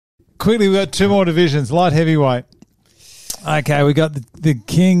Quickly, we've got two more divisions. Light heavyweight. Okay, we got the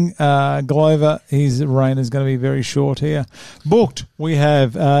King Glover. His reign is going to be very short here. Booked, we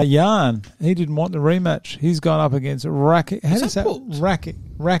have Jan. He didn't want the rematch. He's gone up against Rakic. How does that? Rakic?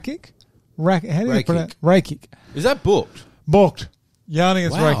 How do you pronounce Rakic? Is that booked? Booked. Jan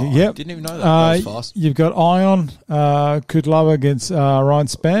against Rakic. Yep. Didn't even know that. That was fast. You've got Ion Kudlava against Ryan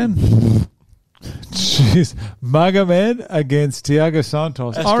Spann. Jeez. Magomed against Thiago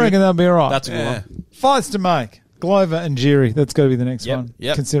Santos. I reckon that'll be all right. That's a good one. Fights to make. Glover and Jiri. That's got to be the next one.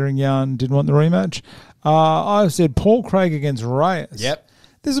 Yep. Considering Jan didn't want the rematch. I've said Paul Craig against Reyes. Yep.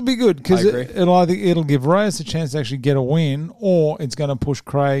 This will be good because it'll give Reyes a chance to actually get a win, or it's going to push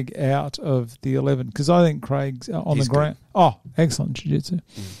Craig out of the 11 because I think Craig's on the ground. Good. Oh, excellent jiu-jitsu.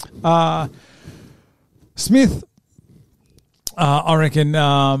 Smith. I reckon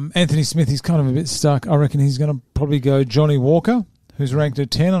Anthony Smith, he's kind of a bit stuck. I reckon he's going to probably go Johnny Walker, who's ranked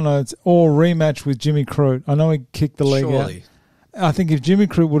at 10. I know it's all rematch with Jimmy Crute. I know he kicked the leg out. I think if Jimmy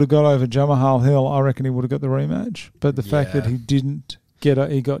Crute would have got over Jamahal Hill, I reckon he would have got the rematch. But the fact that he didn't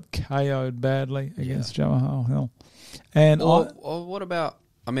he got KO'd badly against Jamahal Hill. And what about,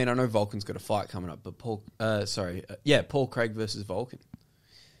 I mean, I know Vulcan's got a fight coming up, but Paul Craig versus Vulcan.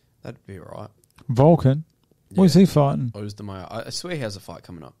 That'd be all right. Vulcan? Where's he fighting? I swear he has a fight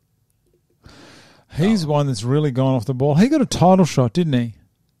coming up. He's one that's really gone off the ball. He got a title shot, didn't he?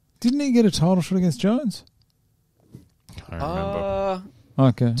 Didn't he get a title shot against Jones? I don't remember.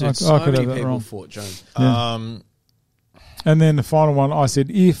 Okay. Dude, I could many have that people wrong. fought Jones. Yeah. And then the final one, I said,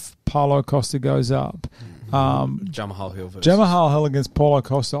 if Paulo Costa goes up, Jamahal Hill versus... Jamahal Hill against Paulo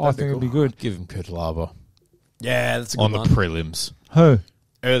Costa, I think it would be good. Give him Kutalaba. Yeah, that's a good on one. the prelims. Who?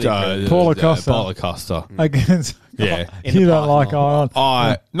 Paulo Costa. Paulo Costa. Against... Yeah. You don't like Ion.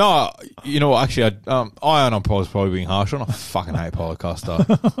 No, you know what, actually, Ion on Paulo's probably being harsh on. I fucking hate Paulo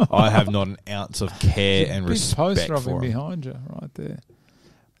Costa. I have not an ounce of care and respect poster of for him. behind you, right there.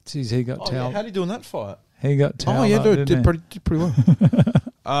 Jeez, he got towel. How did he do in that fight? He got towel. Did pretty well.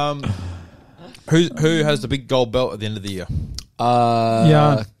 Who has the big gold belt at the end of the year?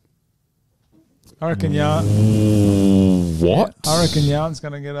 Jan. I reckon Jan. What? I reckon Jan's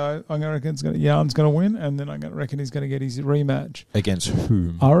going to get out. I reckon Jan's going to win, and then I reckon he's going to get his rematch. Against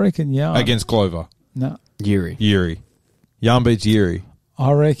whom? I reckon Jan. Against Glover. No. Jiri. Jan beats Jiri.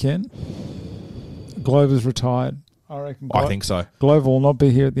 I reckon Glover's retired. I think so. Glover will not be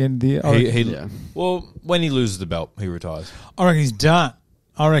here at the end of the year. Well, when he loses the belt, he retires. I reckon he's done.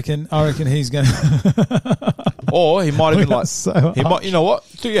 I reckon he's going to... Or he might have been like... So you know what?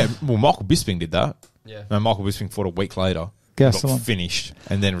 Well, Michael Bisping did that. Yeah. And Michael Bisping fought a week later. Gastelum. Got finished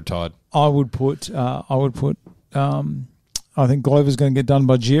and then retired. I think Glover's going to get done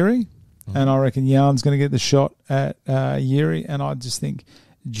by Jiri, and I reckon Jan's going to get the shot at Jiri, and I just think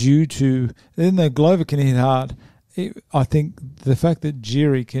due to... Even though Glover can hit hard... I think the fact that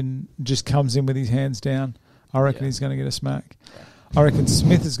Jiri just comes in with his hands down, I reckon he's going to get a smack. I reckon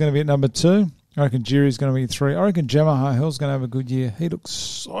Smith is going to be at number 2. I reckon Jiri's going to be 3. I reckon Jamahal Hill's going to have a good year. He looks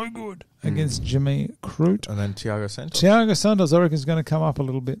so good against Jimmy Crute. And then Thiago Santos. Thiago Santos, I reckon, is going to come up a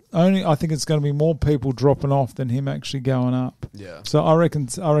little bit. I think it's going to be more people dropping off than him actually going up. Yeah. So I reckon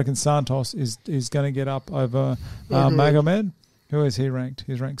Santos is going to get up over Magomed. Who is he ranked?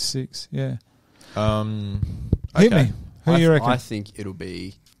 He's ranked 6. Yeah. Hit me. Who do you reckon? I think it'll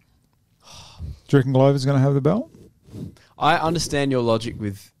be... Do you reckon Glover's going to have the belt? I understand your logic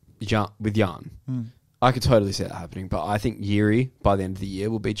with Jan. I could totally see that happening, but I think Jiri, by the end of the year,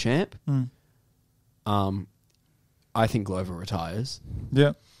 will be champ. I think Glover retires.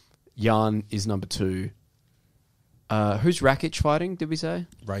 Yeah. Jan is number 2. Who's Rakic fighting, did we say?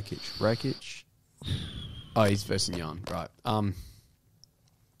 Rakic. Oh, he's versus Jan, right.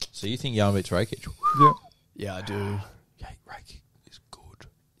 So you think Jan beats Rakic? Yeah. Yeah, I do. Yeah, Rakic is good.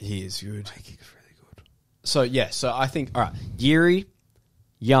 He is good. Rakic is really good. So I think, all right, Jiri,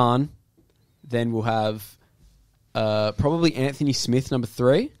 Jan, then we'll have probably Anthony Smith, number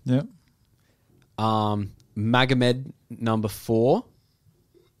 3. Yeah. Magomed, number 4.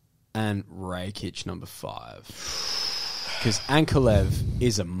 And Rakic, number 5. Because Ankalev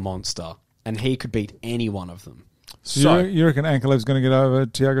is a monster, and he could beat any one of them. So you reckon Ankalev's going to get over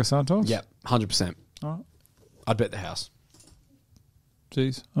Thiago Santos? Yep, 100%. All right. I'd bet the house.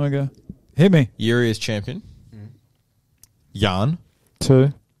 Jeez. Okay. Hit me. Jiri is champion. Jan.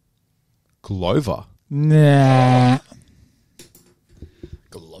 2. Glover. Nah.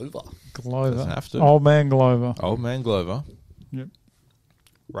 Glover. Doesn't have to. Old man Glover. Old man Glover. Yep.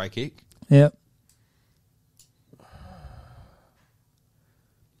 Rakic. Yep.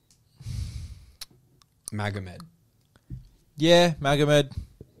 Magomed. Yeah, Magomed.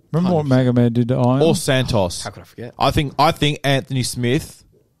 Remember what 100%. Magomed did to Iron? Or Santos. How could I forget? I think Anthony Smith,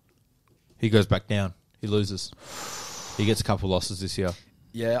 he goes back down. He loses. He gets a couple losses this year.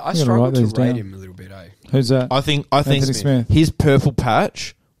 Yeah, I gotta struggle write to these rate down. him a little bit, eh? Who's that? I think Anthony Smith. his purple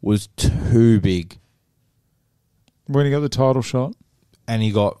patch was too big, When he got the title shot. and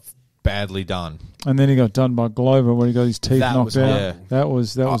he got badly done. And then he got done by Glover when he got his teeth That knocked was out. horrible. That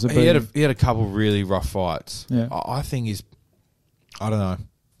was a He had beating. he had a couple really rough fights. Yeah. I think he's. I don't know.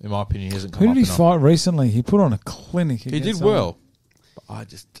 In my opinion, he hasn't come Who up did he enough. fight recently? He put on a clinic. He against did someone. well. But I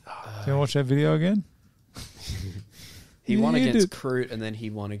just. Do you want to watch that video again? He won Yeah, against dude. Crute, and then he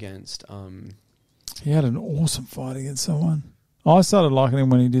won against. He had an awesome fight against someone. I started liking him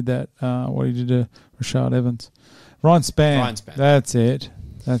when he did that. What he did to Rashad Evans, Ryan Spann. Ryan Spann.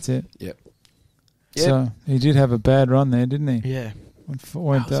 That's it. Yep. So he did have a bad run there, didn't he? Yeah.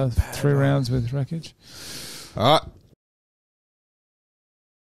 Went That was a bad 3 run. rounds with Rakic. All right.